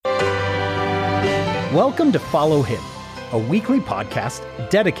Welcome to Follow Him, a weekly podcast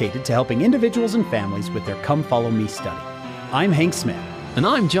dedicated to helping individuals and families with their Come Follow Me study. I'm Hank Smith. And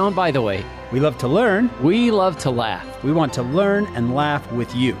I'm John By the Way. We love to learn. We love to laugh. We want to learn and laugh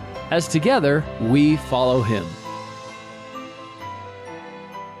with you. As together, we follow Him.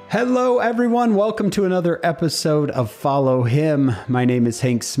 Hello, everyone. Welcome to another episode of Follow Him. My name is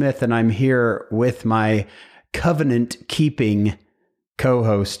Hank Smith, and I'm here with my covenant-keeping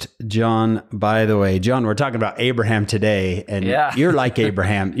co-host, John By the Way. John, we're talking about Abraham today, and You're like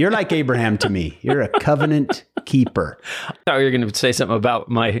Abraham. You're like Abraham to me. You're a covenant keeper. I thought you were going to say something about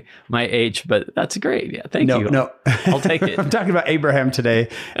my age, but that's great. Yeah, thank you. No, I'll take it. I'm talking about Abraham today,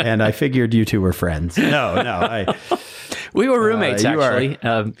 and I figured you two were friends. We were roommates, actually.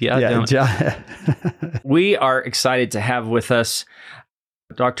 John. We are excited to have with us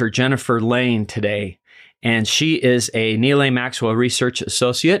Dr. Jennifer Lane today. And she is a Neal A. Maxwell Research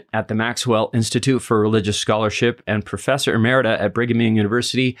Associate at the Maxwell Institute for Religious Scholarship and Professor Emerita at Brigham Young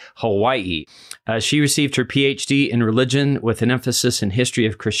University, Hawaii. She received her PhD in religion with an emphasis in history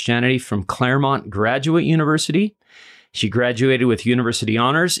of Christianity from Claremont Graduate University. She graduated with university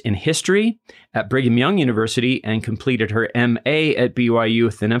honors in history at Brigham Young University and completed her MA at BYU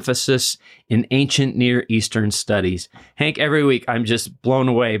with an emphasis in ancient Near Eastern studies. Hank, every week I'm just blown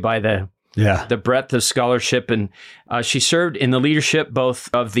away by the breadth of scholarship. And she served in the leadership both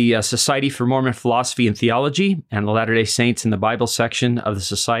of the Society for Mormon Philosophy and Theology and the Latter-day Saints in the Bible section of the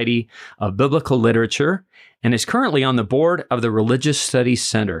Society of Biblical Literature, and is currently on the board of the Religious Studies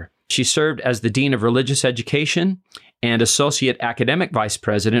Center. She served as the Dean of Religious Education and Associate Academic Vice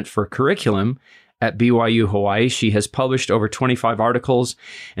President for Curriculum at BYU, Hawaii. She has published over 25 articles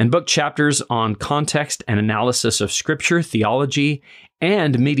and book chapters on context and analysis of Scripture, theology,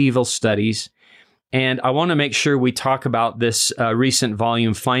 and medieval studies. And I want to make sure we talk about this recent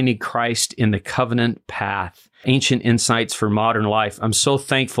volume, Finding Christ in the Covenant Path, Ancient Insights for Modern Life. I'm so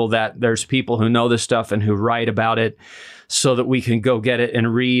thankful that there's people who know this stuff and who write about it so that we can go get it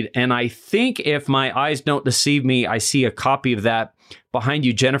and read. And I think if my eyes don't deceive me, I see a copy of that behind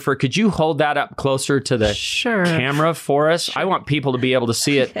you. Jennifer, could you hold that up closer to the camera for us? Sure. I want people to be able to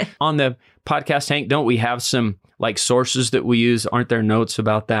see it on the podcast. Hank, don't we have some sources that we use? Aren't there notes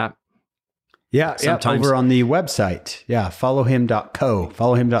about that? Yeah, over on the website. Yeah, followhim.co,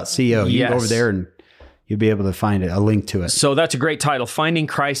 followhim.co. You can go over there and you'll be able to find a link to it. So that's a great title, Finding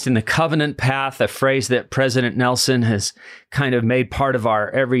Christ in the Covenant Path, a phrase that President Nelson has kind of made part of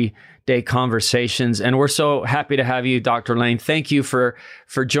our everyday conversations. And we're so happy to have you, Dr. Lane. Thank you for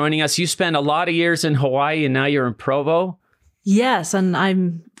joining us. You spent a lot of years in Hawaii and now you're in Provo. Yes, and I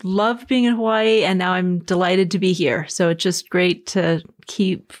love being in Hawaii, and now I'm delighted to be here. So it's just great to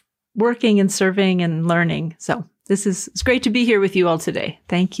keep working and serving and learning. So it's great to be here with you all today.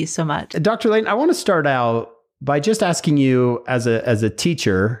 Thank you so much. Dr. Lane, I want to start out by just asking you as a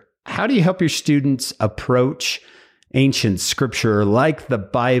teacher, how do you help your students approach ancient scripture like the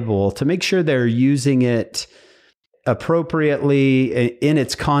Bible to make sure they're using it appropriately in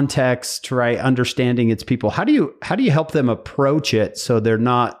its context, right? Understanding its people. How do you help them approach it so they're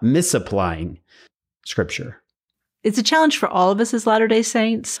not misapplying scripture? It's a challenge for all of us as Latter-day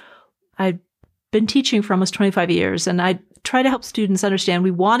Saints. I've been teaching for almost 25 years, and I try to help students understand we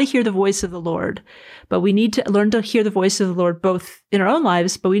want to hear the voice of the Lord, but we need to learn to hear the voice of the Lord both in our own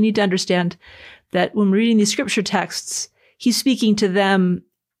lives, but we need to understand that when we're reading these scripture texts, He's speaking to them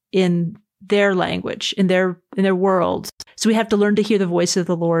in their language, in their world. So we have to learn to hear the voice of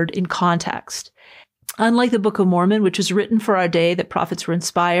the Lord in context. Unlike the Book of Mormon, which was written for our day, that prophets were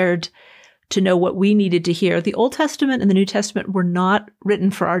inspired to know what we needed to hear, the Old Testament and the New Testament were not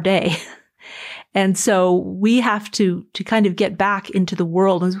written for our day. And so we have to kind of get back into the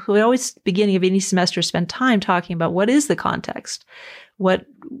world. And we always, beginning of any semester, spend time talking about what is the context? What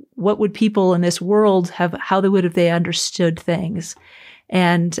would people in this world have, how would have they understood things?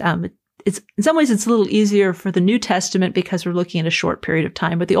 And it's in some ways, it's a little easier for the New Testament because we're looking at a short period of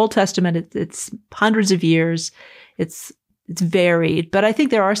time. But the Old Testament, it's hundreds of years. It's varied. But I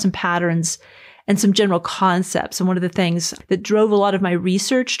think there are some patterns and some general concepts. And one of the things that drove a lot of my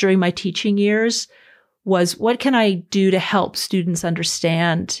research during my teaching years was, what can I do to help students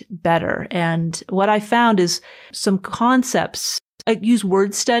understand better? And what I found is some concepts. I use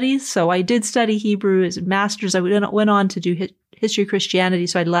word studies. So I did study Hebrew as a master's. I went on to do history of Christianity.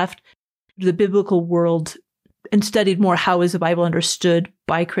 So I left the biblical world and studied more how is the Bible understood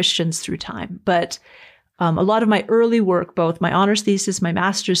by Christians through time. But a lot of my early work, both my honors thesis, my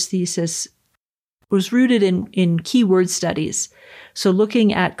master's thesis, was rooted in key word studies. So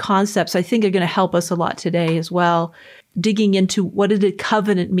looking at concepts, I think are going to help us a lot today as well. digging into what did a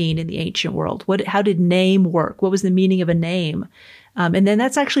covenant mean in the ancient world? How did name work? What was the meaning of a name? And then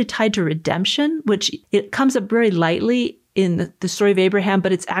that's actually tied to redemption, which it comes up very lightly in the story of Abraham,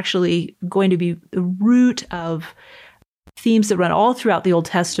 but it's actually going to be the root of themes that run all throughout the Old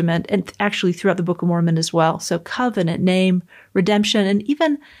Testament and actually throughout the Book of Mormon as well. So covenant, name, redemption, and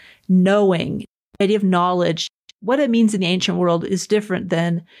even knowing, the idea of knowledge. What it means in the ancient world is different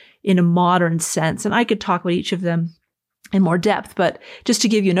than in a modern sense. And I could talk about each of them in more depth, but just to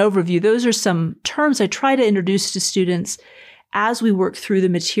give you an overview, those are some terms I try to introduce to students as we work through the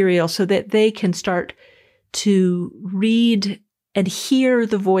material so that they can start to read and hear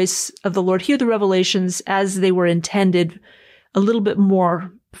the voice of the Lord, hear the revelations as they were intended, a little bit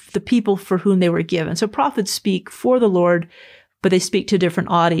more the people for whom they were given. So prophets speak for the Lord, but they speak to different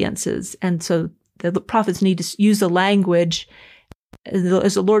audiences. And so the prophets need to use the language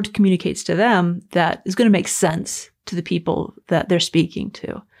as the Lord communicates to them that is going to make sense to the people that they're speaking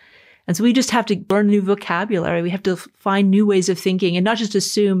to. And so we just have to learn new vocabulary. We have to find new ways of thinking and not just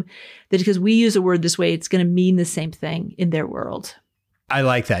assume that because we use a word this way, it's going to mean the same thing in their world. I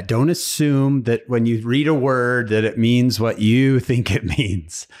like that. Don't assume that when you read a word that it means what you think it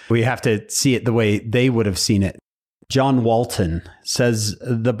means. We have to see it the way they would have seen it. John Walton says,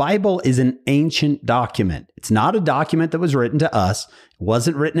 the Bible is an ancient document. It's not a document that was written to us. It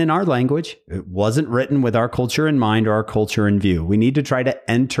wasn't written in our language. It wasn't written with our culture in mind or our culture in view. We need to try to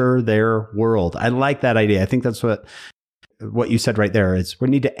enter their world. I like that idea. I think that's what you said right there is we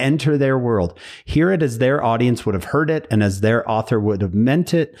need to enter their world, hear it as their audience would have heard it and as their author would have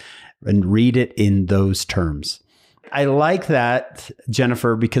meant it, and read it in those terms. I like that,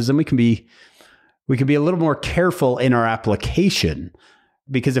 Jennifer, because then we can be a little more careful in our application,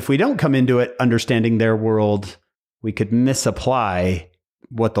 because if we don't come into it understanding their world, we could misapply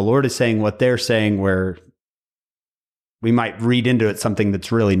what the Lord is saying, what they're saying, where we might read into it something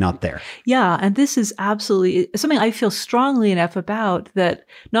that's really not there. Yeah, and this is absolutely something I feel strongly enough about that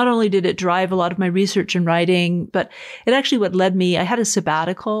not only did it drive a lot of my research and writing, but it actually what led me, I had a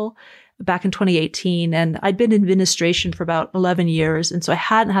sabbatical back in 2018, and I'd been in administration for about 11 years. And so I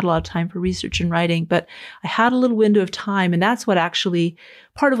hadn't had a lot of time for research and writing, but I had a little window of time. And that's what actually,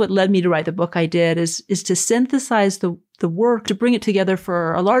 part of what led me to write the book I did is to synthesize the work, to bring it together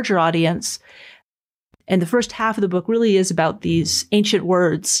for a larger audience. And the first half of the book really is about these ancient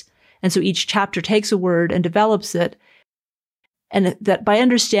words. And so each chapter takes a word and develops it. And that by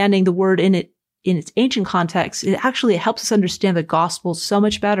understanding the word in its ancient context, it actually helps us understand the gospel so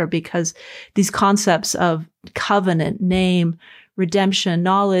much better, because these concepts of covenant, name, redemption,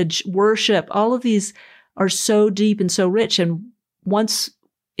 knowledge, worship, all of these are so deep and so rich. And once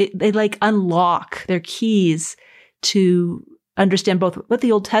they like unlock their keys to understand both what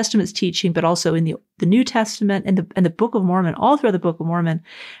the Old Testament is teaching, but also in the New Testament and the Book of Mormon, all throughout the Book of Mormon,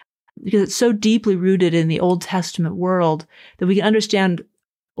 because it's so deeply rooted in the Old Testament world that we can understand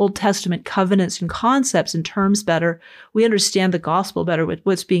Old Testament covenants and concepts and terms better. We understand the gospel better with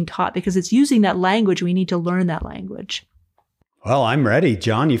what's being taught, because it's using that language. We need to learn that language. Well, I'm ready.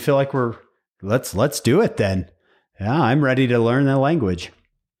 John, you feel like let's do it then. Yeah, I'm ready to learn the language.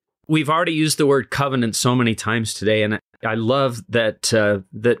 We've already used the word covenant so many times today, and I love that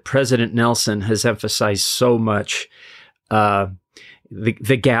that President Nelson has emphasized so much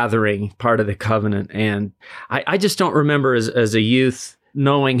the gathering part of the covenant. And I just don't remember as a youth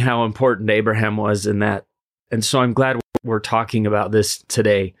knowing how important Abraham was in that. And so I'm glad we're talking about this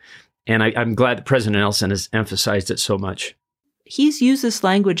today. And I'm glad that President Nelson has emphasized it so much. He's used this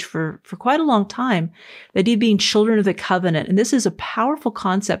language for quite a long time, the idea of being children of the covenant. And this is a powerful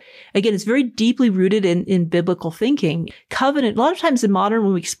concept. Again, it's very deeply rooted in biblical thinking. Covenant, a lot of times in modern,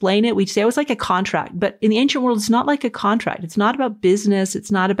 when we explain it, we say, it's like a contract. But in the ancient world, it's not like a contract. It's not about business.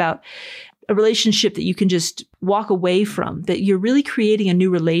 It's not about a relationship that you can just walk away from, that you're really creating a new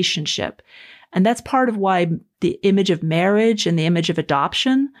relationship. And that's part of why the image of marriage and the image of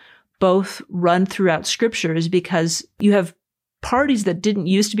adoption both run throughout Scripture, is because you have parties that didn't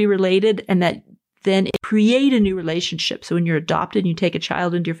used to be related and that then create a new relationship. So when you're adopted and you take a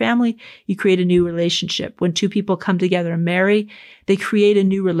child into your family, you create a new relationship. When two people come together and marry, they create a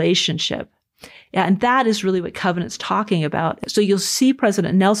new relationship. Yeah, and that is really what covenant's talking about. So you'll see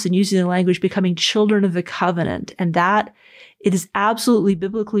President Nelson using the language becoming children of the covenant, and that it is absolutely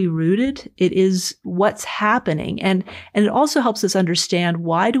biblically rooted. It is what's happening. And it also helps us understand,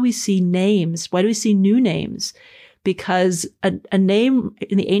 why do we see names? Why do we see new names? Because a name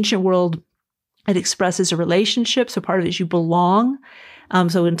in the ancient world, it expresses a relationship. So part of it is you belong.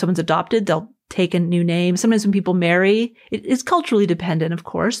 So when someone's adopted, they'll take a new name. Sometimes when people marry, it is culturally dependent, of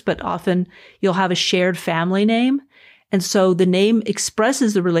course, but often you'll have a shared family name. And so the name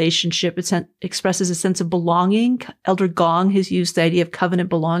expresses the relationship. It expresses a sense of belonging. Elder Gong has used the idea of covenant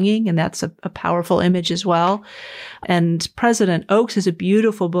belonging, and that's a powerful image as well. And President Oaks has a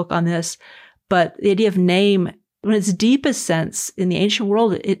beautiful book on this. But the idea of name, in its deepest sense in the ancient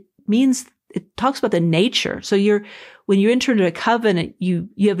world, it talks about the nature. So when you enter into a covenant, you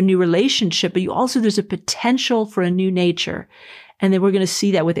have a new relationship, but there's a potential for a new nature. And then we're going to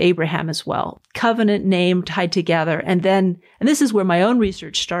see that with Abraham as well. Covenant, name tied together. And this is where my own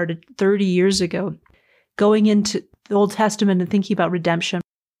research started 30 years ago, going into the Old Testament and thinking about redemption.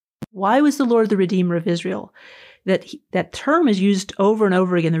 Why was the Lord the Redeemer of Israel? That term is used over and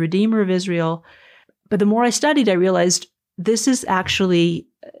over again, the Redeemer of Israel. But the more I studied, I realized this is actually,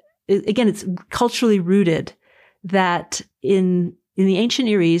 again, it's culturally rooted, that in the ancient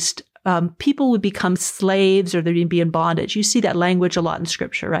Near East, people would become slaves or they'd be in bondage. You see that language a lot in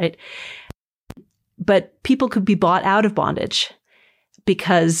Scripture, right? But people could be bought out of bondage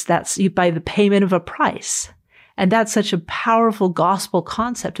because that's by the payment of a price. And that's such a powerful gospel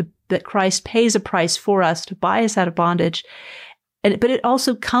concept, that Christ pays a price for us to buy us out of bondage. But it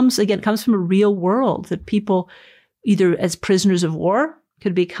also comes from a real world, that people, either as prisoners of war,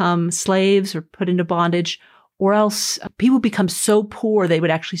 could become slaves or put into bondage, or else people become so poor they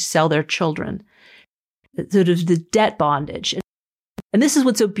would actually sell their children. Sort of the debt bondage. And this is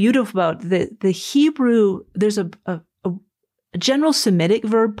what's so beautiful about the Hebrew. There's a general Semitic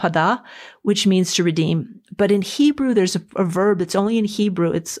verb, pada, which means to redeem. But in Hebrew, there's a verb that's only in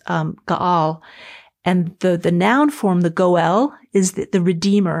Hebrew. It's ga'al. And the noun form, the goel, is the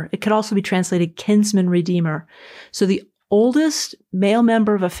redeemer. It could also be translated kinsman redeemer. So the oldest male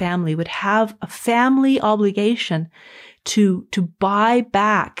member of a family would have a family obligation to buy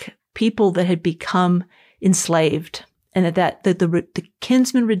back people that had become enslaved. And that the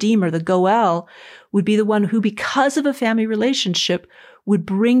kinsman redeemer, the goel, would be the one who, because of a family relationship, would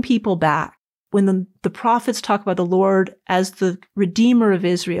bring people back. When the prophets talk about the Lord as the Redeemer of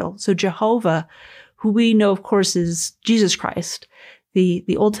Israel, so Jehovah, who we know, of course, is Jesus Christ, the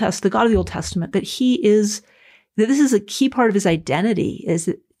God of the Old Testament, that this is a key part of his identity, is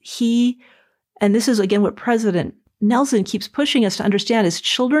that and this is again what President Nelson keeps pushing us to understand, as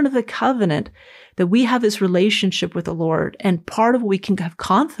children of the covenant, that we have this relationship with the Lord. And part of what we can have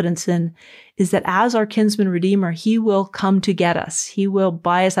confidence in is that as our kinsman redeemer, he will come to get us. He will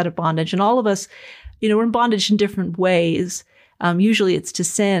buy us out of bondage. And all of us, we're in bondage in different ways. Usually it's to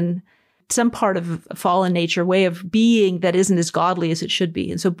sin, some part of a fallen nature, way of being that isn't as godly as it should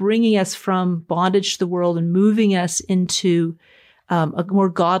be. And so bringing us from bondage to the world and moving us into a more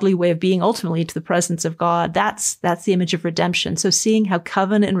godly way of being, ultimately into the presence of God. That's the image of redemption. So seeing how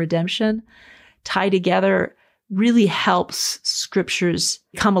covenant and redemption tie together really helps scriptures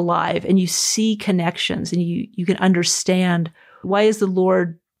come alive, and you see connections, and you can understand why does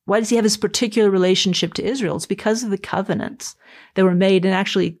he have this particular relationship to Israel? It's because of the covenants that were made. And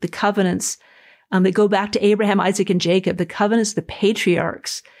actually the covenants that go back to Abraham, Isaac, and Jacob, the covenants the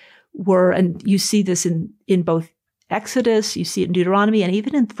patriarchs were, and you see this in both Exodus, you see it in Deuteronomy, and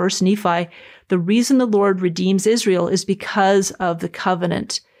even in 1st Nephi. The reason the Lord redeems Israel is because of the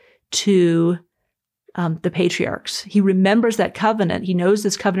covenant to the patriarchs. He remembers that covenant. He knows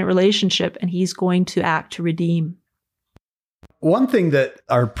this covenant relationship, and he's going to act to redeem. One thing that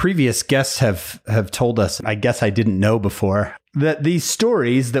our previous guests have told us, I guess I didn't know before, that these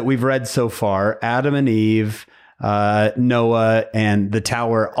stories that we've read so far, Adam and Eve, Noah, and the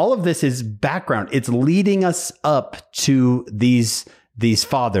tower, all of this is background. It's leading us up to these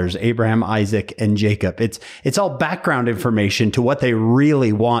fathers, Abraham, Isaac, and Jacob. It's all background information to what they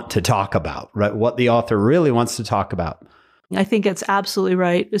really want to talk about, right? What the author really wants to talk about. I think it's absolutely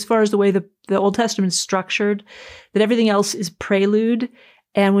right. As far as the way the Old Testament is structured, that everything else is prelude.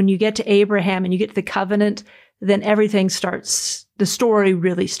 And when you get to Abraham and you get to the covenant, then everything starts. The story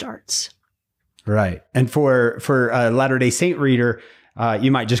really starts. Right. And for a Latter-day Saint reader, you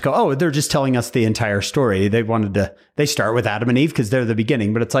might just go, oh, they're just telling us the entire story. They start with Adam and Eve because they're the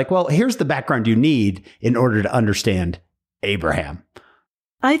beginning. But it's like, well, here's the background you need in order to understand Abraham.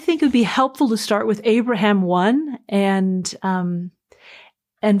 I think it would be helpful to start with Abraham 1. And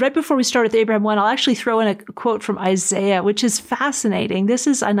right before we start with Abraham 1, I'll actually throw in a quote from Isaiah, which is fascinating. This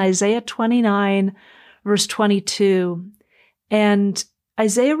is in Isaiah 29, verse 22. And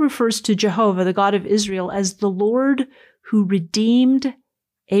Isaiah refers to Jehovah, the God of Israel, as the Lord who redeemed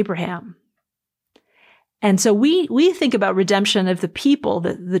Abraham. And so we think about redemption of the people,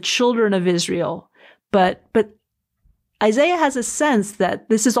 the children of Israel, but Isaiah has a sense that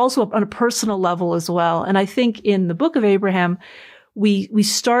this is also on a personal level as well. And I think in the book of Abraham, we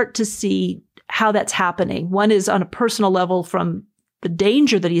start to see how that's happening. One is on a personal level from the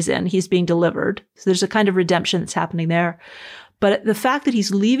danger that he's in. He's being delivered. So there's a kind of redemption that's happening there. But the fact that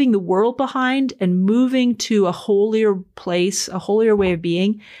he's leaving the world behind and moving to a holier place, a holier way of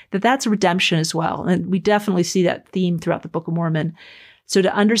being, that's redemption as well. And we definitely see that theme throughout the Book of Mormon. So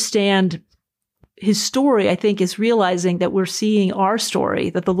to understand his story, I think, is realizing that we're seeing our story,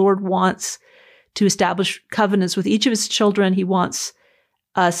 that the Lord wants to establish covenants with each of his children. He wants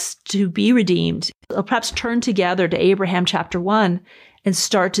us to be redeemed. I'll perhaps turn together to Abraham chapter 1 and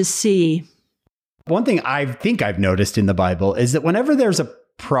start to see. One thing I think I've noticed in the Bible is that whenever there's a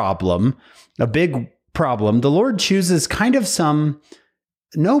problem, a big problem, the Lord chooses kind of some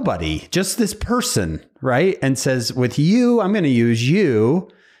nobody, just this person, right? And says, with you, I'm going to use you,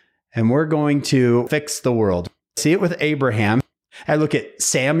 and we're going to fix the world. See it with Abraham. I look at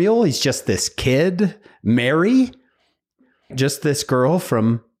Samuel. He's just this kid. Mary, just this girl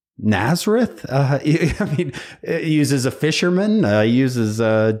from Nazareth. He uses a fisherman, uses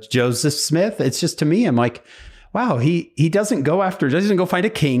Joseph Smith. It's just, to me, I'm like, wow, he doesn't go find a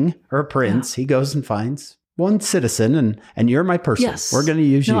king or a prince. Yeah. He goes and finds one citizen, and you're my person. Yes. We're going to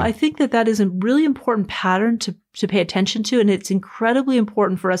use you. I think that is a really important pattern to pay attention to. And it's incredibly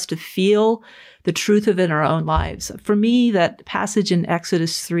important for us to feel the truth of it in our own lives. For me, that passage in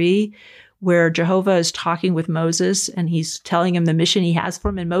Exodus 3, where Jehovah is talking with Moses and he's telling him the mission he has for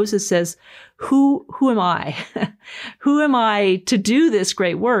him. And Moses says, who am I? Who am I to do this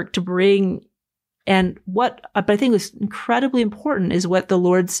great work, to bring? And what I think is incredibly important is what the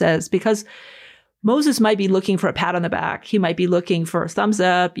Lord says, because Moses might be looking for a pat on the back. He might be looking for a thumbs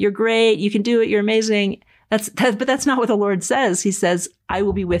up. You're great. You can do it. You're amazing. But that's not what the Lord says. He says, I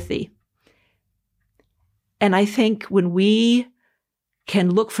will be with thee. And I think when we can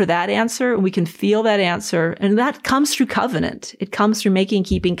look for that answer and we can feel that answer, and that comes through covenant. It comes through making and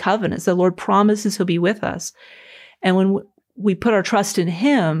keeping covenants. The Lord promises he'll be with us. And when we put our trust in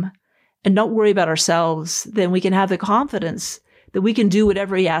him and don't worry about ourselves, then we can have the confidence that we can do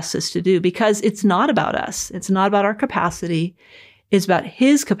whatever he asks us to do, because it's not about us. It's not about our capacity. It's about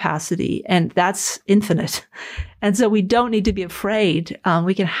his capacity, and that's infinite. And so we don't need to be afraid.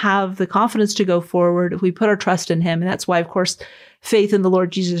 We can have the confidence to go forward if we put our trust in him. And that's why, of course, faith in the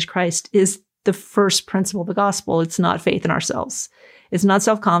Lord Jesus Christ is the first principle of the gospel. It's not faith in ourselves. It's not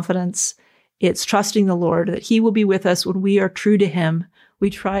self-confidence. It's trusting the Lord that he will be with us when we are true to him.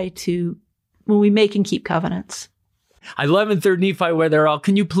 When we make and keep covenants. I love in 3rd Nephi where they're all,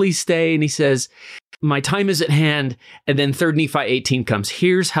 can you please stay? And he says, my time is at hand. And then 3rd Nephi 18 comes.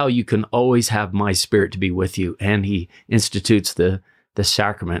 Here's how you can always have my spirit to be with you. And he institutes the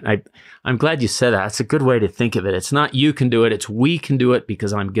sacrament. I'm glad you said that. It's a good way to think of it. It's not you can do it. It's we can do it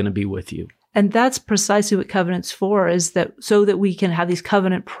because I'm going to be with you. And that's precisely what covenant's for, is that so that we can have these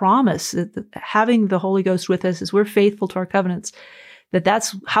covenant promise, that having the Holy Ghost with us as we're faithful to our covenants,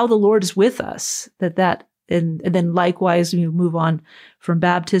 that's how the Lord is with us, and then likewise, we move on from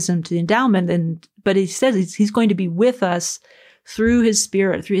baptism to the endowment. But he says he's going to be with us through his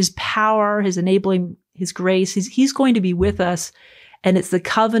spirit, through his power, his enabling, his grace. He's going to be with us. And it's the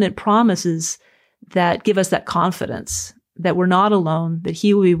covenant promises that give us that confidence that we're not alone, that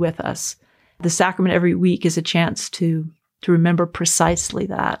he will be with us. The sacrament every week is a chance to remember precisely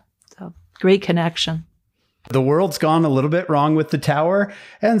that. So great connection. The world's gone a little bit wrong with the tower.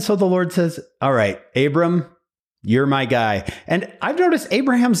 And so the Lord says, all right, Abram, you're my guy. And I've noticed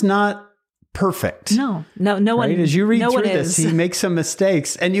Abraham's not perfect. No one. Right? As you read no through this, he makes some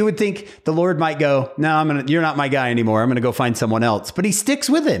mistakes. And you would think the Lord might go, no, you're not my guy anymore. I'm going to go find someone else. But he sticks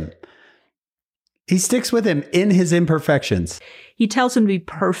with him. He sticks with him in his imperfections. He tells him to be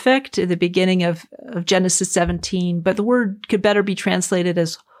perfect at the beginning of Genesis 17, but the word could better be translated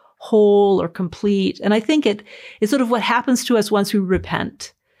as whole or complete. And I think it's sort of what happens to us once we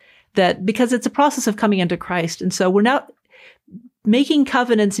repent, that because it's a process of coming into Christ. And so we're not making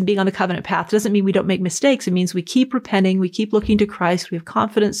covenants and being on the covenant path. It doesn't mean we don't make mistakes. It means we keep repenting. We keep looking to Christ. We have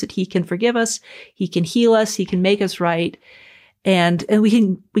confidence that he can forgive us. He can heal us. He can make us right. And we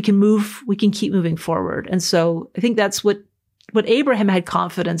can keep moving forward. And so I think that's what Abraham had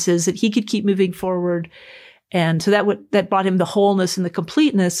confidence is, that he could keep moving forward. And so that brought him the wholeness and the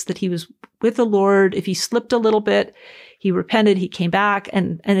completeness that he was with the Lord. If he slipped a little bit, he repented, he came back.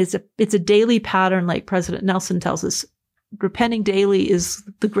 And it's a daily pattern, like President Nelson tells us. Repenting daily is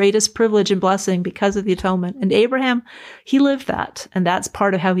the greatest privilege and blessing because of the atonement. And Abraham, he lived that. And that's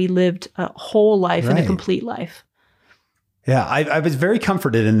part of how he lived a whole life and a complete life. Yeah, I was very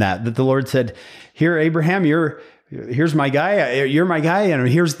comforted in that the Lord said, here, Abraham, here's my guy, you're my guy, and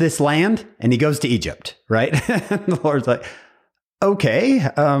here's this land. And he goes to Egypt, right? And the Lord's like, okay,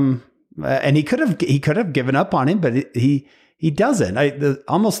 And he could have given up on him, but he doesn't.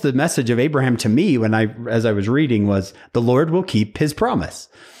 Almost the message of Abraham to me as I was reading was, the Lord will keep his promise.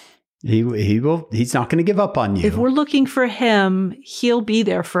 He will. He's not going to give up on you. If we're looking for him, he'll be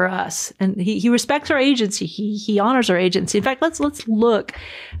there for us, and he respects our agency. He honors our agency. In fact, let's look,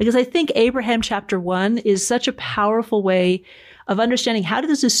 because I think Abraham chapter 1 is such a powerful way of understanding how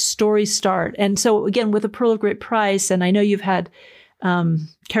does this story start. And so again, with A Pearl of Great Price, and I know you've had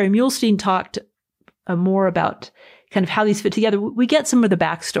Carrie Muhlestein talked more about kind of how these fit together. We get some of the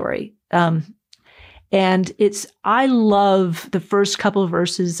backstory. And I love the first couple of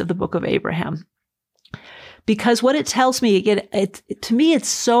verses of the book of Abraham, because what it tells me, again, to me, it's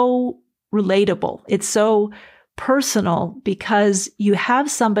so relatable. It's so personal, because you have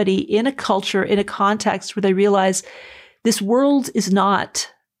somebody in a culture, in a context where they realize this world is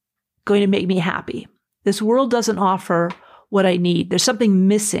not going to make me happy. This world doesn't offer what I need. There's something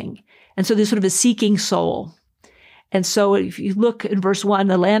missing. And so there's sort of a seeking soul. And so if you look in verse 1,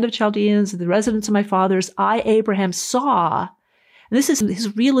 the land of Chaldeans, the residence of my fathers, I, Abraham, saw. And this is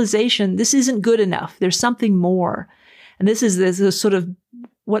his realization, this isn't good enough. There's something more. And this is sort of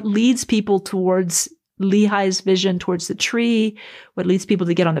what leads people towards Lehi's vision, towards the tree, what leads people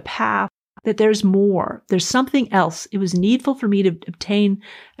to get on the path, that there's more. There's something else. It was needful for me to obtain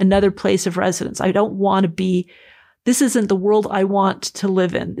another place of residence. I don't want to be This isn't the world I want to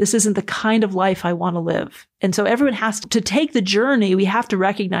live in. This isn't the kind of life I want to live. And so everyone has to take the journey. We have to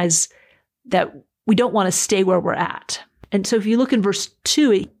recognize that we don't want to stay where we're at. And so if you look in verse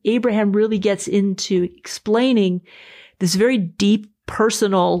 2, Abraham really gets into explaining this very deep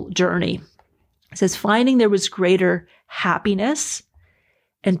personal journey. It says, finding there was greater happiness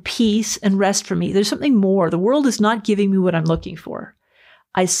and peace and rest for me. There's something more. The world is not giving me what I'm looking for.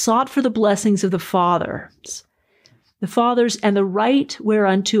 I sought for the blessings of the fathers and the right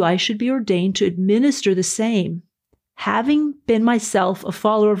whereunto I should be ordained to administer the same, having been myself a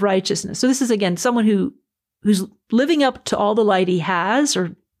follower of righteousness. So this is, again, someone who's living up to all the light he has, or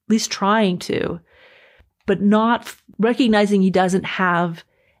at least trying to, but not recognizing he doesn't have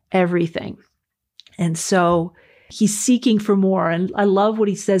everything. And so he's seeking for more. And I love what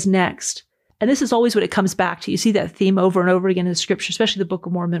he says next. And this is always what it comes back to. You see that theme over and over again in the scripture, especially the Book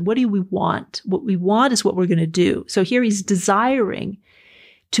of Mormon. What do we want? What we want is what we're going to do. So here he's desiring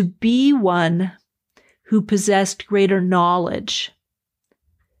to be one who possessed greater knowledge,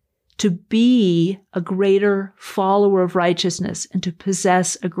 to be a greater follower of righteousness, and to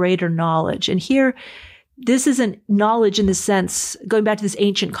possess a greater knowledge. And here, this isn't knowledge in the sense, going back to this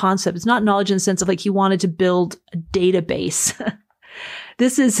ancient concept, it's not knowledge in the sense of like he wanted to build a database.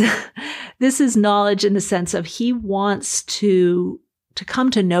 This is knowledge in the sense of he wants to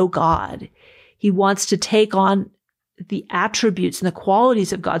come to know God. He wants to take on the attributes and the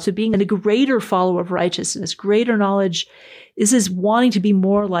qualities of God. So being a greater follower of righteousness, greater knowledge is his wanting to be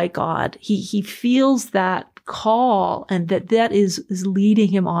more like God. He feels that call, and that is leading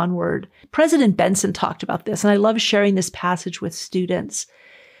him onward. President Benson talked about this, and I love sharing this passage with students.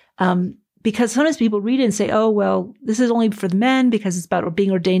 Because sometimes people read it and say, oh, well, this is only for the men because it's about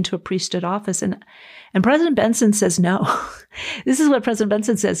being ordained to a priesthood office. And President Benson says, no. This is what President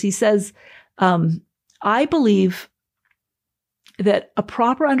Benson says. He says, I believe that a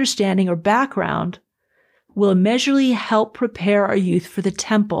proper understanding or background will immeasurably help prepare our youth for the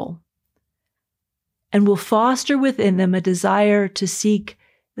temple and will foster within them a desire to seek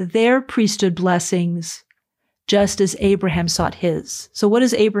their priesthood blessings just as Abraham sought his. So what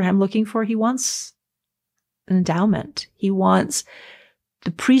is Abraham looking for? He wants an endowment. He wants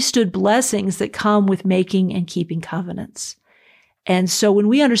the priesthood blessings that come with making and keeping covenants. And so when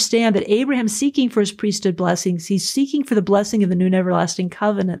we understand that Abraham's seeking for his priesthood blessings, he's seeking for the blessing of the new and everlasting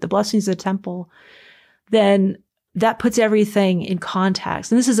covenant, the blessings of the temple, then that puts everything in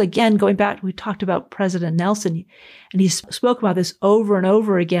context. And this is, again, going back, we talked about President Nelson, and he spoke about this over and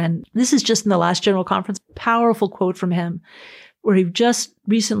over again. This is just in the last General Conference, powerful quote from him, where he just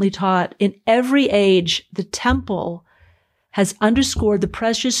recently taught, in every age, the temple has underscored the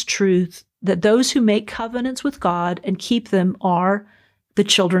precious truth that those who make covenants with God and keep them are the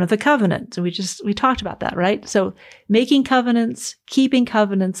children of the covenant. So we talked about that, right? So making covenants, keeping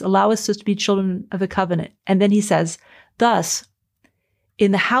covenants, allow us to be children of the covenant. And then he says, thus,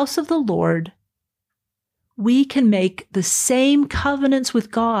 in the house of the Lord, we can make the same covenants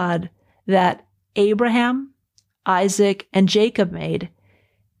with God that Abraham, Isaac, and Jacob made,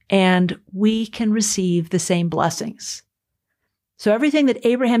 and we can receive the same blessings. So everything that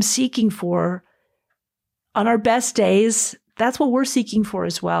Abraham's seeking for on our best days, that's what we're seeking for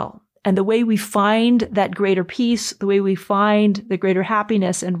as well. And the way we find that greater peace, the way we find the greater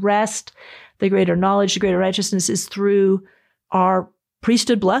happiness and rest, the greater knowledge, the greater righteousness is through our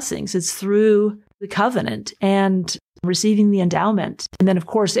priesthood blessings. It's through the covenant and receiving the endowment. And then, of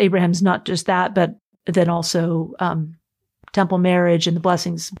course, Abraham's not just that, but then also temple marriage and the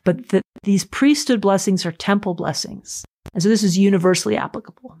blessings. But these priesthood blessings are temple blessings. And so this is universally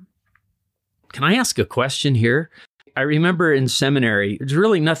applicable. Can I ask a question here? I remember in seminary, there's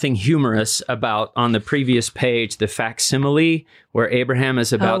really nothing humorous about on the previous page, the facsimile where Abraham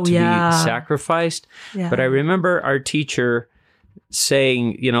is about to be sacrificed. Yeah. But I remember our teacher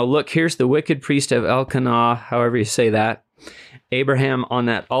saying, look, here's the wicked priest of Elkanah, however you say that, Abraham on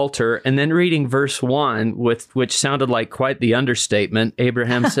that altar, and then reading verse 1, which sounded like quite the understatement.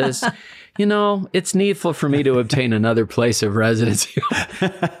 Abraham says, it's needful for me to obtain another place of residence.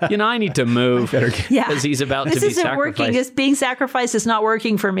 I need to move because he's about to be sacrificed. This isn't working. This being sacrificed is not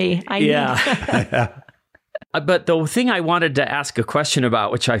working for me. But the thing I wanted to ask a question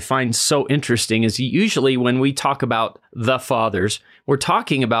about, which I find so interesting, is usually when we talk about the fathers, we're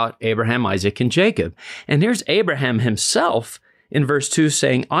talking about Abraham, Isaac, and Jacob. And here's Abraham himself in verse 2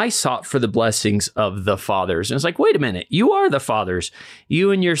 saying, I sought for the blessings of the fathers. And it's like, wait a minute, you are the fathers,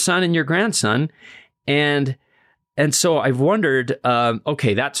 you and your son and your grandson. And so I've wondered,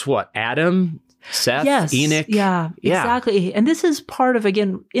 okay, that's what, Adam, Seth, Enoch? Yeah, exactly. And this is part of,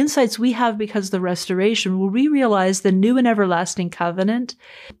 again, insights we have because of the restoration, where we realize the new and everlasting covenant,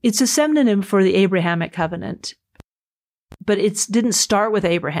 it's a synonym for the Abrahamic covenant, but it didn't start with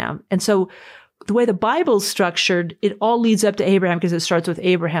Abraham. And so the way the Bible's structured, it all leads up to Abraham because it starts with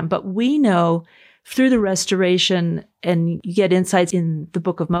Abraham. But we know through the restoration, and you get insights in the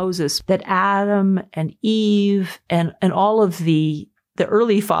book of Moses, that Adam and Eve and all of the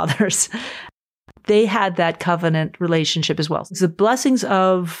early fathers, they had that covenant relationship as well. The blessings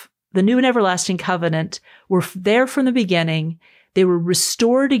of the new and everlasting covenant were there from the beginning. They were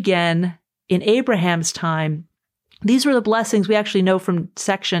restored again in Abraham's time. These were the blessings we actually know from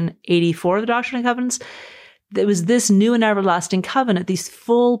section 84 of the Doctrine and Covenants. There was this new and everlasting covenant, these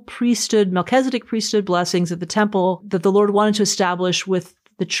full priesthood, Melchizedek priesthood blessings of the temple that the Lord wanted to establish with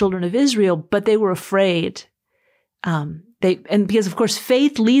the children of Israel, but they were afraid. And because, of course,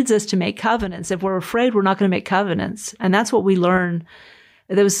 faith leads us to make covenants. If we're afraid, we're not going to make covenants. And that's what we learn.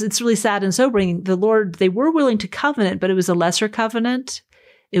 It's really sad and sobering. The Lord, they were willing to covenant, but it was a lesser covenant.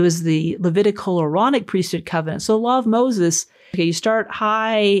 It was the Levitical Aaronic priesthood covenant. So the law of Moses, you start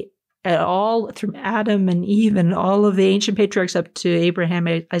high at all from Adam and Eve and all of the ancient patriarchs up to Abraham,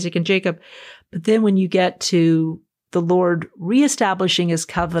 Isaac, and Jacob. But then when you get to the Lord reestablishing his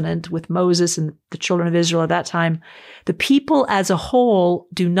covenant with Moses and the children of Israel at that time, the people as a whole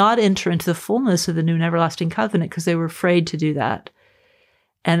do not enter into the fullness of the new and everlasting covenant because they were afraid to do that.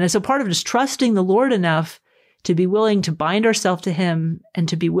 And as a part of just trusting the Lord enough to be willing to bind ourselves to him and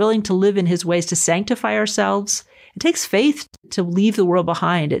to be willing to live in his ways, to sanctify ourselves. It takes faith to leave the world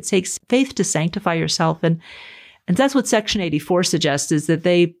behind. It takes faith to sanctify yourself. And that's what section 84 suggests, is that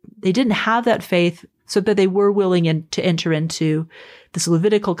they didn't have that faith, so that they were willing to enter into this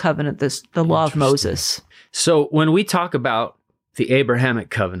Levitical covenant, the law of Moses. So when we talk about the Abrahamic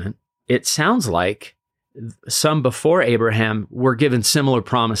covenant, it sounds like some before Abraham were given similar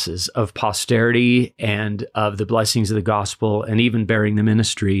promises of posterity and of the blessings of the gospel and even bearing the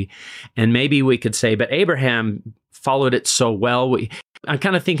ministry. And maybe we could say, but Abraham followed it so well. I'm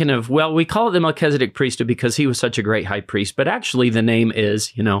kind of thinking of, we call it the Melchizedek priesthood because he was such a great high priest, but actually the name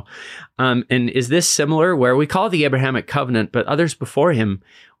is, and is this similar where we call it the Abrahamic covenant, but others before him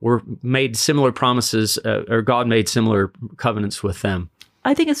were made similar promises, or God made similar covenants with them?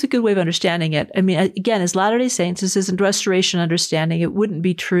 I think it's a good way of understanding it. I mean, again, as Latter-day Saints, this isn't restoration understanding. It wouldn't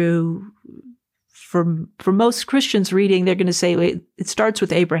be true for most Christians reading. They're going to say it starts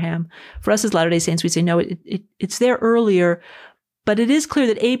with Abraham. For us as Latter-day Saints, we say, no, it's there earlier. But it is clear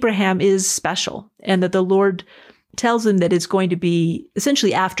that Abraham is special and that the Lord tells him that it's going to be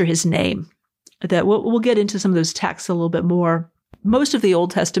essentially after his name. That we'll get into some of those texts a little bit more. Most of the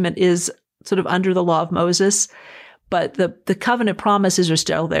Old Testament is sort of under the law of Moses, but the covenant promises are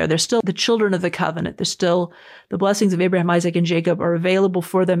still there. They're still the children of the covenant. They're still the blessings of Abraham, Isaac, and Jacob are available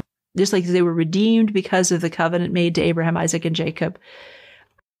for them, just like they were redeemed because of the covenant made to Abraham, Isaac, and Jacob.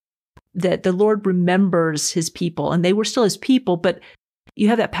 That the Lord remembers his people, and they were still his people, but you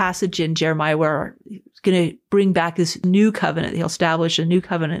have that passage in Jeremiah where he's going to bring back this new covenant. He'll establish a new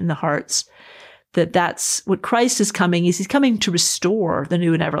covenant in the hearts. That's what Christ is coming. He's coming to restore the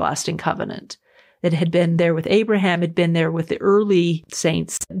new and everlasting covenant that had been there with Abraham, had been there with the early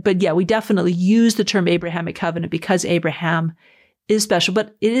saints. But yeah, we definitely use the term Abrahamic covenant because Abraham is special,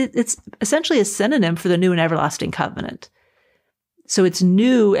 but it's essentially a synonym for the new and everlasting covenant. So it's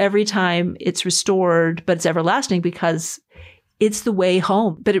new every time it's restored, but it's everlasting because it's the way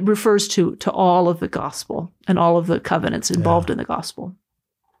home. But it refers to all of the gospel and all of the covenants involved in the gospel.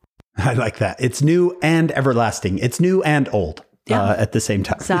 I like that. It's new and everlasting. It's new and old at the same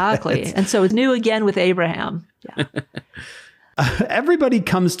time. Exactly. And so it's new again with Abraham. Yeah. Everybody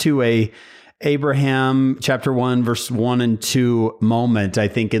comes to a Abraham chapter 1, verse 1 and 2 moment, I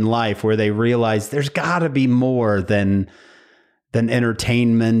think, in life where they realize there's got to be more than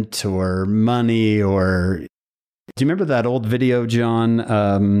entertainment or money. Or do you remember that old video,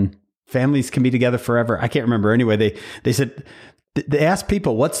 John? Families can be together forever. I can't remember. Anyway, they said, they asked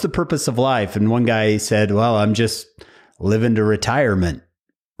people, what's the purpose of life? And one guy said, well, I'm just living to retirement,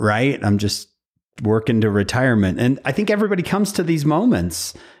 right? I'm just working to retirement. And I think everybody comes to these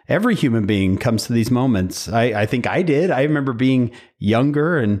moments. Every human being comes to these moments. I think I did. I remember being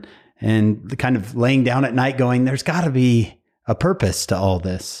younger and kind of laying down at night going, there's got to be a purpose to all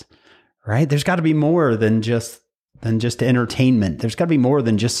this, right? There's got to be more than just entertainment. There's got to be more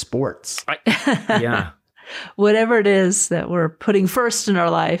than just sports. Yeah. Whatever it is that we're putting first in our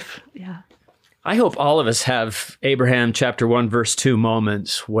life. Yeah. I hope all of us have Abraham chapter 1, verse 2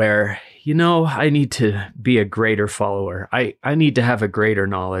 moments where, I need to be a greater follower. I need to have a greater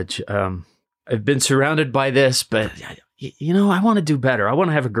knowledge. I've been surrounded by this, but, I want to do better. I want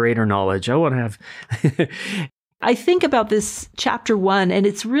to have a greater knowledge. I want to have... I think about this chapter 1, and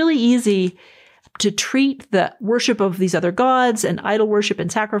it's really easy to treat the worship of these other gods and idol worship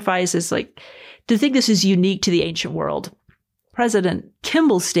and sacrifice as to think this is unique to the ancient world. President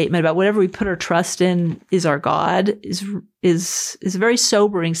Kimball's statement about whatever we put our trust in is our God is a very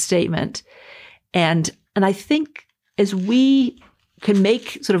sobering statement. And I think as we can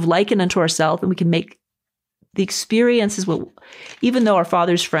make sort of liken unto ourselves, and we can make the experiences, even though our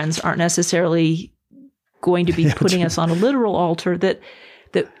Father's friends aren't necessarily going to be putting us on a literal altar, that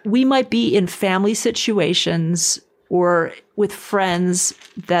we might be in family situations or with friends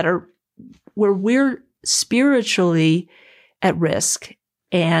that are where we're spiritually at risk,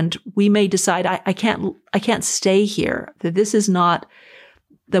 and we may decide I can't stay here, that this is not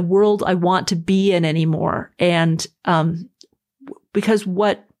the world I want to be in anymore. And because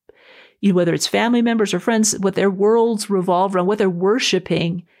whether it's family members or friends, what their worlds revolve around, what they're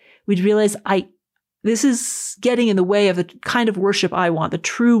worshiping, we'd realize this is getting in the way of the kind of worship I want, the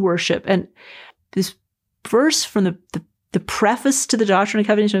true worship. And this verse from the preface to the Doctrine and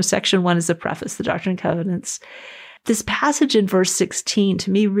Covenants, section 1 is the preface, the Doctrine and Covenants. This passage in verse 16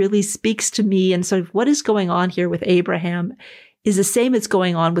 to me really speaks to me, and sort of what is going on here with Abraham is the same that's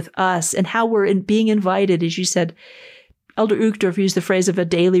going on with us, and how we're being invited, as you said, Elder Uchtdorf used the phrase of a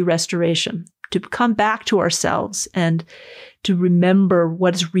daily restoration, to come back to ourselves and to remember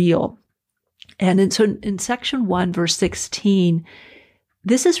what's real. And in section 1, verse 16,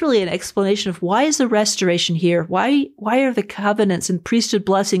 this is really an explanation of why is the restoration here? Why are the covenants and priesthood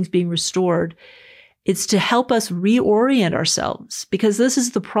blessings being restored? It's to help us reorient ourselves, because this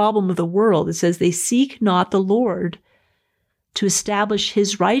is the problem of the world. It says they seek not the Lord to establish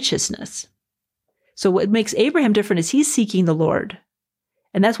his righteousness. So what makes Abraham different is he's seeking the Lord.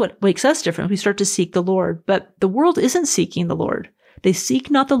 And that's what makes us different. We start to seek the Lord. But the world isn't seeking the Lord. They seek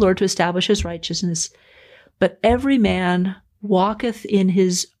not the Lord to establish his righteousness, but every man walketh in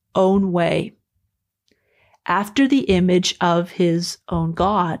his own way, after the image of his own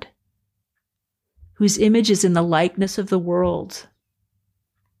God, whose image is in the likeness of the world,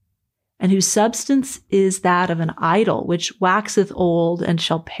 and whose substance is that of an idol, which waxeth old and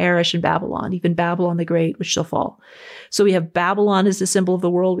shall perish in Babylon, even Babylon the Great, which shall fall. So we have Babylon as the symbol of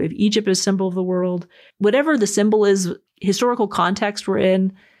the world. We have Egypt as a symbol of the world. Whatever the symbol is, historical context we're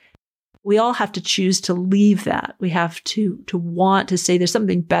in, we all have to choose to leave that. We have to want to say there's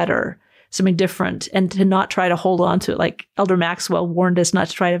something better, something different, and to not try to hold on to it. Like Elder Maxwell warned us not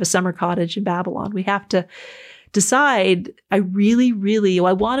to try to have a summer cottage in Babylon. We have to decide, I really, really,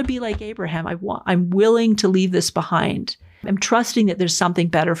 I want to be like Abraham. I'm willing to leave this behind. I'm trusting that there's something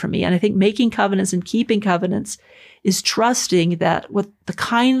better for me. And I think making covenants and keeping covenants is trusting that with the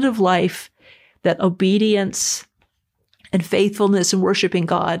kind of life that obedience and faithfulness and worshiping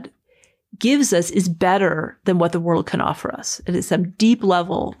God gives us is better than what the world can offer us. It is some deep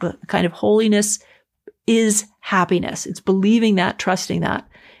level, the kind of holiness is happiness. It's believing that, trusting that,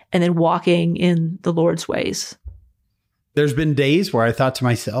 and then walking in the Lord's ways. There's been days where I thought to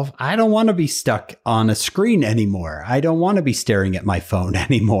myself, I don't want to be stuck on a screen anymore. I don't want to be staring at my phone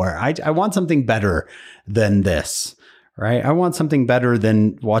anymore. I want something better than this, right? I want something better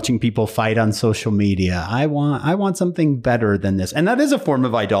than watching people fight on social media. I want something better than this. And that is a form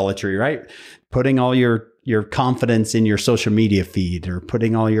of idolatry, right? Putting all your confidence in your social media feed, or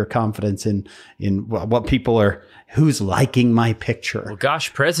putting all your confidence in what people are, who's liking my picture. Well,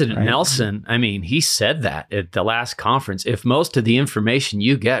 gosh, President Nelson, I mean, he said that at the last conference. If most of the information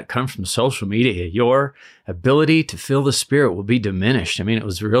you get comes from social media, your ability to feel the Spirit will be diminished. I mean, it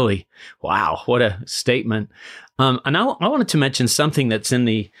was really, wow, what a statement. And I wanted to mention something that's in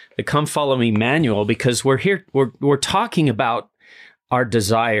the Come Follow Me manual, because we're talking about our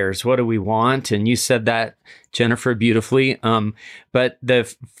desires. What do we want? And you said that, Jennifer, beautifully. But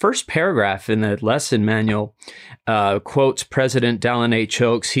the first paragraph in the lesson manual quotes President Dallin H.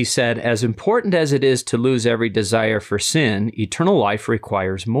 Oaks. He said, "As important as it is to lose every desire for sin, eternal life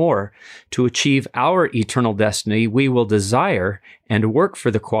requires more. To achieve our eternal destiny, we will desire and work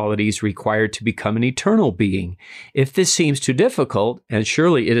for the qualities required to become an eternal being. If this seems too difficult, and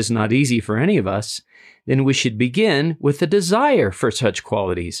surely it is not easy for any of us, then we should begin with the desire for such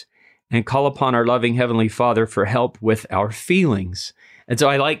qualities and call upon our loving Heavenly Father for help with our feelings." And so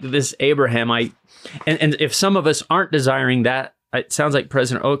I like this Abraham. And if some of us aren't desiring that, it sounds like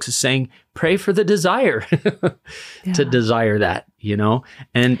President Oaks is saying, pray for the desire to desire that,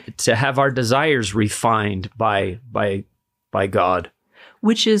 and to have our desires refined by God.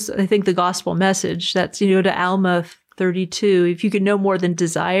 Which is, I think, the gospel message. That's, to Alma 32, if you could know more than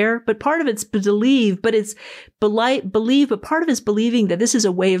desire, but part of it's believe, but it's believe, but part of it's believing that this is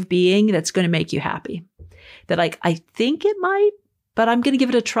a way of being that's going to make you happy. That I think it might, but I'm going to give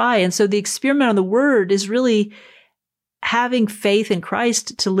it a try. And so the experiment on the word is really having faith in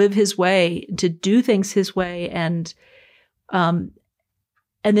Christ to live his way, to do things his way, and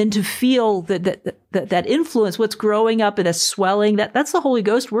then to feel that influence, what's growing up and a swelling, that's the Holy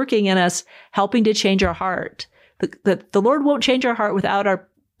Ghost working in us, helping to change our heart. The Lord won't change our heart without our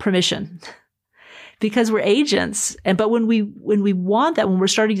permission, because we're agents. But when we want that, when we're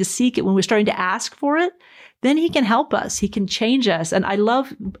starting to seek it, when we're starting to ask for it, then he can help us. He can change us. And I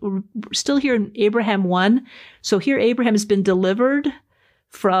love, we're still here in Abraham 1. So here Abraham has been delivered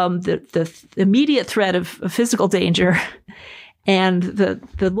from the immediate threat of physical danger. And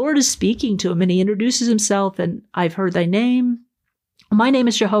the Lord is speaking to him, and he introduces himself, and I've heard thy name. My name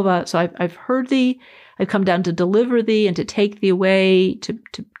is Jehovah. So I've heard thee. I've come down to deliver thee and to take thee away,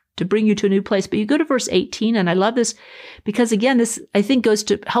 to bring you to a new place. But you go to verse 18, and I love this because, again, this, I think, goes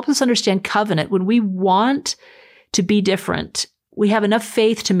to help us understand covenant. When we want to be different, we have enough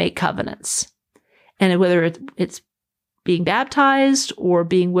faith to make covenants. And whether it's being baptized, or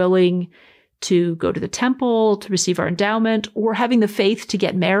being willing to go to the temple to receive our endowment, or having the faith to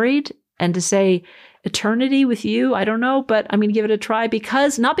get married and to say, eternity with you, I don't know, but I'm going to give it a try,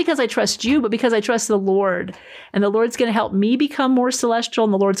 not because I trust you, but because I trust the Lord. And the Lord's going to help me become more celestial,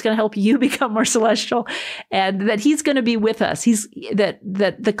 and the Lord's going to help you become more celestial, and that he's going to be with us. That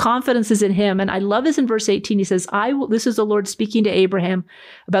the confidence is in him. And I love this in verse 18. He says, this is the Lord speaking to Abraham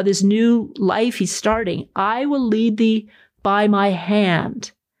about this new life he's starting. I will lead thee by my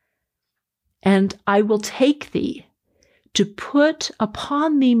hand, and I will take thee to put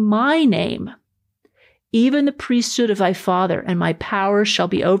upon thee my name, even the priesthood of thy father, and my power shall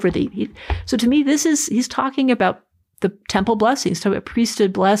be over thee. So to me, he's talking about the temple blessings, talking about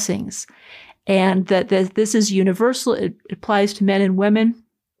priesthood blessings, and that this is universal. It applies to men and women.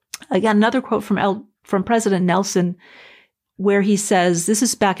 Again, another quote from President Nelson, where he says, this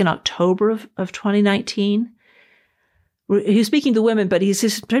is back in October of 2019. He was speaking to women, but he's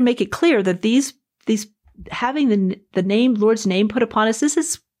just trying to make it clear that these having the name, Lord's name put upon us, this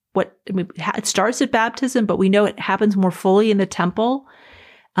is what, it starts at baptism, but we know it happens more fully in the temple,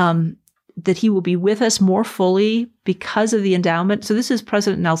 that he will be with us more fully because of the endowment. So this is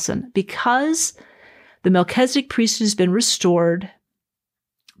President Nelson. Because the Melchizedek priesthood has been restored,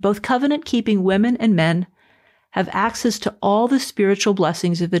 both covenant-keeping women and men have access to all the spiritual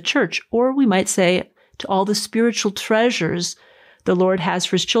blessings of the church, or we might say to all the spiritual treasures the Lord has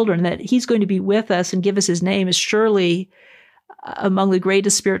for his children. That he's going to be with us and give us his name is surely among the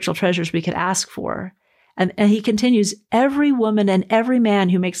greatest spiritual treasures we could ask for. And he continues, every woman and every man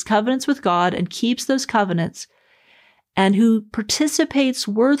who makes covenants with God and keeps those covenants, and who participates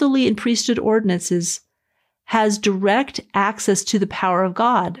worthily in priesthood ordinances, has direct access to the power of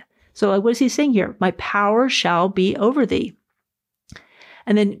God. So what is he saying here? My power shall be over thee.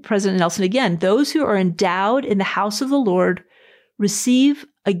 And then President Nelson again, those who are endowed in the house of the Lord receive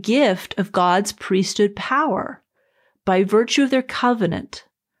a gift of God's priesthood power by virtue of their covenant,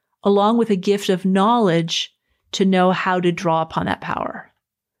 along with a gift of knowledge to know how to draw upon that power.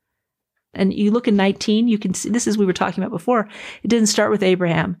 And you look in 19, you can see, this is we were talking about before. It didn't start with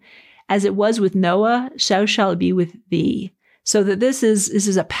Abraham. As it was with Noah, so shall it be with thee. So that this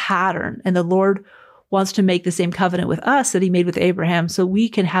is a pattern. And the Lord wants to make the same covenant with us that he made with Abraham so we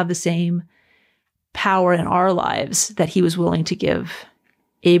can have the same power in our lives that he was willing to give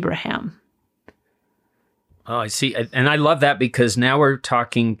Abraham. Oh, I see. And I love that because now we're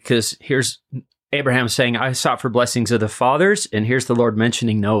talking, because here's Abraham saying, I sought for blessings of the fathers. And here's the Lord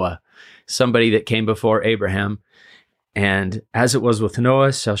mentioning Noah, somebody that came before Abraham. And as it was with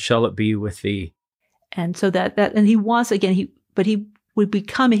Noah, so shall it be with thee. And so and he wants, again, he would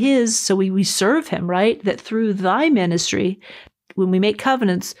become his, so we serve him, right? That through thy ministry, when we make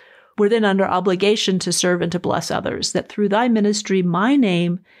covenants, we're then under obligation to serve and to bless others. That through thy ministry, my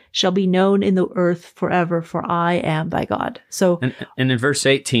name shall be known in the earth forever, for I am thy God. So, and in verse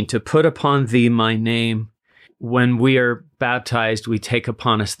 18, to put upon thee my name, when we are baptized, we take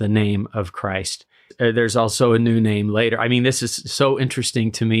upon us the name of Christ. There's also a new name later. I mean, this is so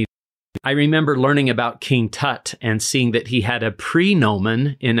interesting to me. I remember learning about King Tut and seeing that he had a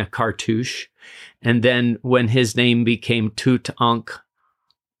prenomen in a cartouche. And then when his name became Tutankhamun,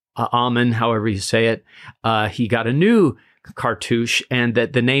 however you say it, he got a new cartouche, and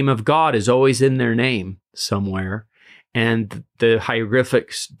that the name of God is always in their name somewhere. And the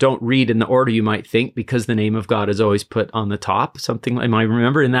hieroglyphics don't read in the order you might think because the name of God is always put on the top. Am I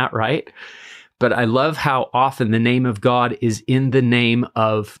remembering that right? But I love how often the name of God is in the name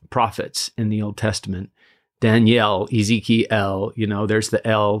of prophets in the Old Testament. Daniel, Ezekiel, there's the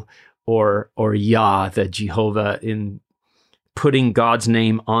El or Yah, the Jehovah, in putting God's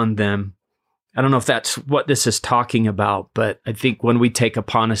name on them. I don't know if that's what this is talking about, but I think when we take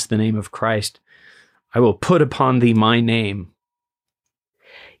upon us the name of Christ, I will put upon thee my name.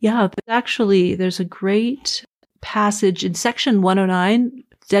 Yeah, but actually, there's a great passage in section 109,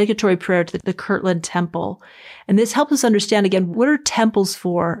 dedicatory prayer to the Kirtland Temple. And this helps us understand, again, what are temples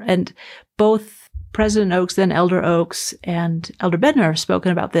for? And both President Oaks, then Elder Oaks, and Elder Bednar have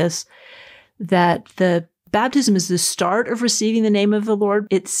spoken about this, that the baptism is the start of receiving the name of the Lord.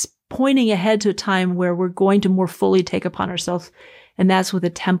 It's pointing ahead to a time where we're going to more fully take upon ourselves, and that's with a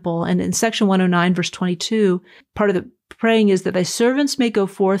temple. And in section 109, verse 22, part of the praying is that thy servants may go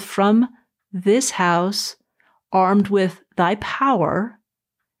forth from this house armed with thy power,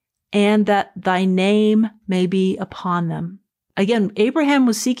 and that thy name may be upon them. Again, Abraham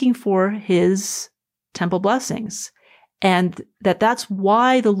was seeking for his temple blessings, and that's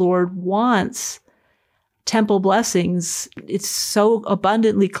why the Lord wants temple blessings. It's so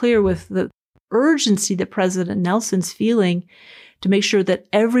abundantly clear with the urgency that President Nelson's feeling to make sure that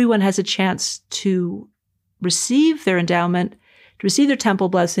everyone has a chance to receive their endowment, to receive their temple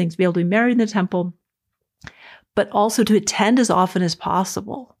blessings, be able to be married in the temple, but also to attend as often as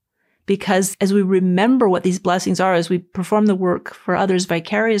possible. Because as we remember what these blessings are, as we perform the work for others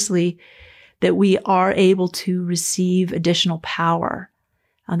vicariously, that we are able to receive additional power,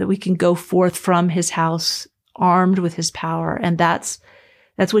 that we can go forth from his house armed with his power. And that's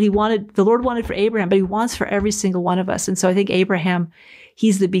what he wanted, the Lord wanted for Abraham, but he wants for every single one of us. And so I think Abraham,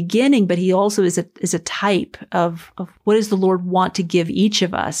 he's the beginning, but he also is a type of what does the Lord want to give each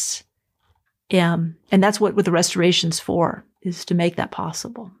of us. And that's what the restoration's for, is to make that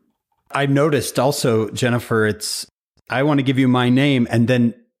possible. I noticed also, Jennifer, I want to give you my name, and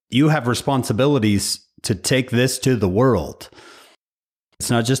then you have responsibilities to take this to the world. It's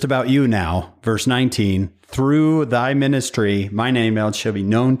not just about you now. Verse 19, through thy ministry, my name shall be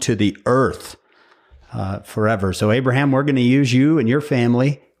known to the earth forever. So Abraham, we're going to use you and your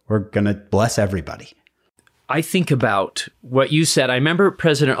family. We're going to bless everybody. I think about what you said. I remember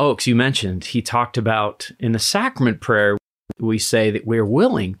President Oaks, you mentioned, he talked about in the sacrament prayer, we say that we're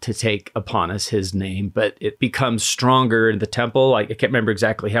willing to take upon us his name, but it becomes stronger in the temple. I can't remember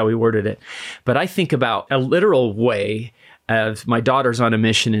exactly how he worded it, but I think about a literal way of my daughter's on a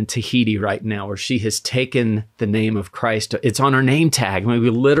mission in Tahiti right now, where she has taken the name of Christ. It's on her name tag. I mean, we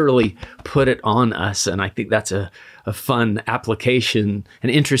literally put it on us. And I think that's a fun application, an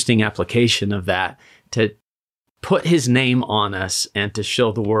interesting application of that, to put his name on us and to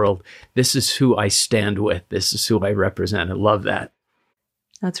show the world, this is who I stand with. This is who I represent. I love that.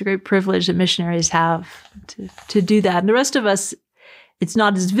 That's a great privilege that missionaries have to do that. And the rest of us, it's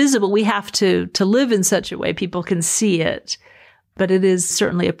not as visible. We have to live in such a way people can see it. But it is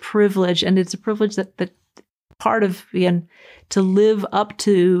certainly a privilege. And it's a privilege that part of, again, to live up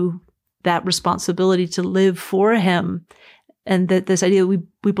to that responsibility, to live for him. And that this idea that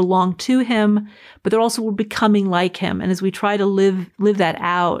we belong to him, but they're also we're becoming like him. And as we try to live that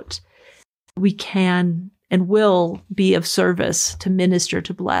out, we can and will be of service to minister,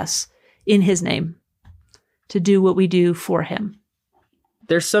 to bless in his name, to do what we do for him.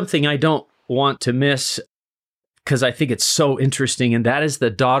 There's something I don't want to miss because I think it's so interesting, and that is the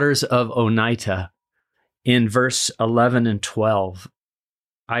daughters of Oneida in verse 11 and 12.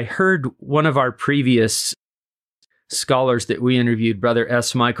 I heard one of our previous scholars that we interviewed, Brother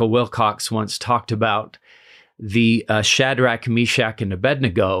S. Michael Wilcox, once talked about the Shadrach, Meshach, and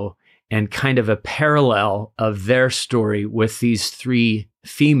Abednego and kind of a parallel of their story with these three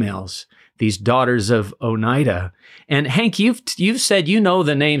females, these daughters of Oneida. And Hank, you've said you know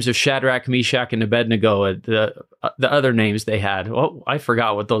the names of Shadrach, Meshach, and Abednego, the other names they had. Oh, I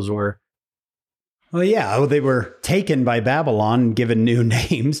forgot what those were. Well, yeah, they were taken by Babylon, given new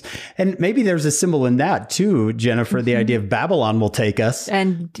names. And maybe there's a symbol in that too, Jennifer, the idea of Babylon will take us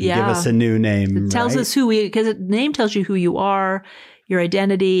and give us a new name. It tells us because a name tells you who you are, your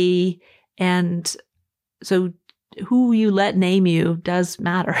identity. And so who you let name you does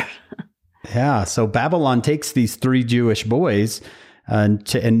matter. Yeah. So Babylon takes these three Jewish boys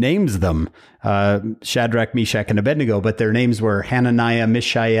and names them Shadrach, Meshach, and Abednego, but their names were Hananiah,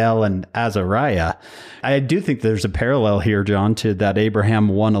 Mishael, and Azariah. I do think there's a parallel here, John, to that Abraham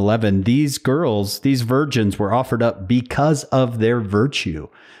 1:11. These girls, these virgins, were offered up because of their virtue.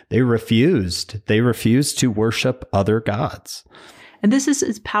 They refused to worship other gods. And this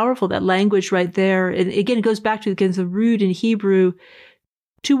is powerful, that language right there. And again, it goes back to the root in Hebrew.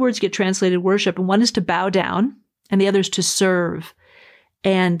 Two words get translated worship, and one is to bow down, and the other is to serve.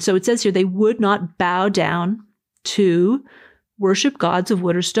 And so it says here, they would not bow down to worship gods of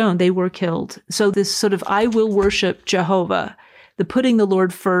wood or stone. They were killed. So this sort of, I will worship Jehovah, the putting the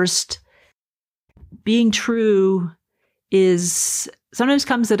Lord first, being true is sometimes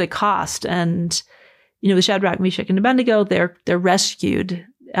comes at a cost. And, the Shadrach, Meshach, and Abednego, they're rescued.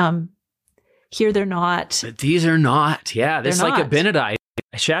 Here they're not. But these are not. Yeah, this is like Abinadi.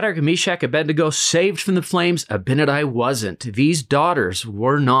 Shadrach, Meshach, Abednego saved from the flames. Abinadi wasn't. These daughters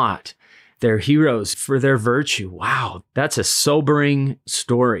were not. They're heroes for their virtue. Wow, that's a sobering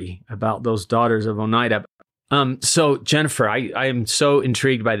story about those daughters of Oneida. So Jennifer, I am so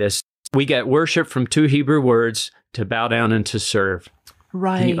intrigued by this. We get worship from two Hebrew words, to bow down and to serve.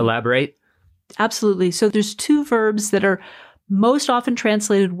 Right. Can you elaborate? Absolutely. So there's two verbs that are most often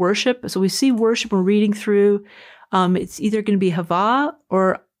translated worship. So we see worship, we're reading through. It's either going to be hava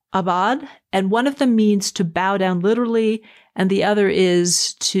or abad, and one of them means to bow down literally, and the other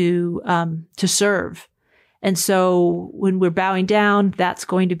is to serve. And so when we're bowing down, that's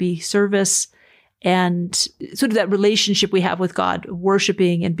going to be service, and sort of that relationship we have with God,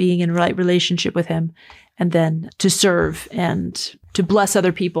 worshiping and being in right relationship with Him, and then to serve and to bless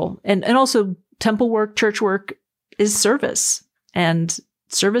other people, and also temple work, church work is service, and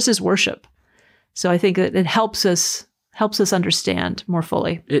service is worship. So I think that it helps us understand more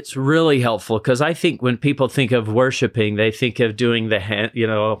fully. It's really helpful because I think when people think of worshiping, they think of doing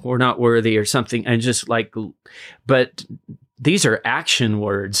we're not worthy or something, and just but these are action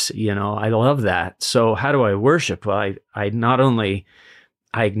words. I love that. So how do I worship? Well, I not only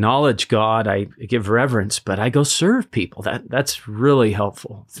I acknowledge God, I give reverence, but I go serve people. That's really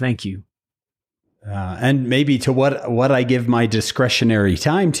helpful. Thank you. And maybe to what I give my discretionary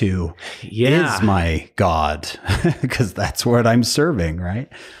time to is my God, because that's what I'm serving, right?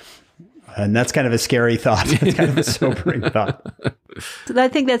 And that's kind of a scary thought. It's kind of a sobering thought. So I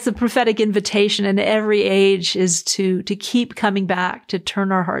think that's the prophetic invitation in every age, is to keep coming back, to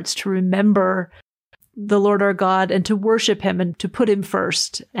turn our hearts, to remember the Lord our God, and to worship Him and to put Him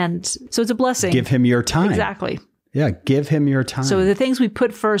first. And so it's a blessing. Give Him your time. Exactly. Yeah, give Him your time. So the things we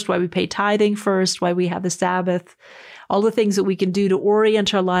put first, why we pay tithing first, why we have the Sabbath, all the things that we can do to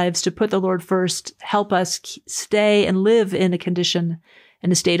orient our lives, to put the Lord first, help us stay and live in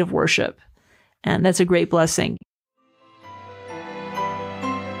a state of worship. And that's a great blessing.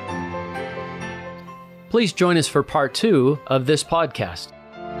 Please join us for part 2 of this podcast.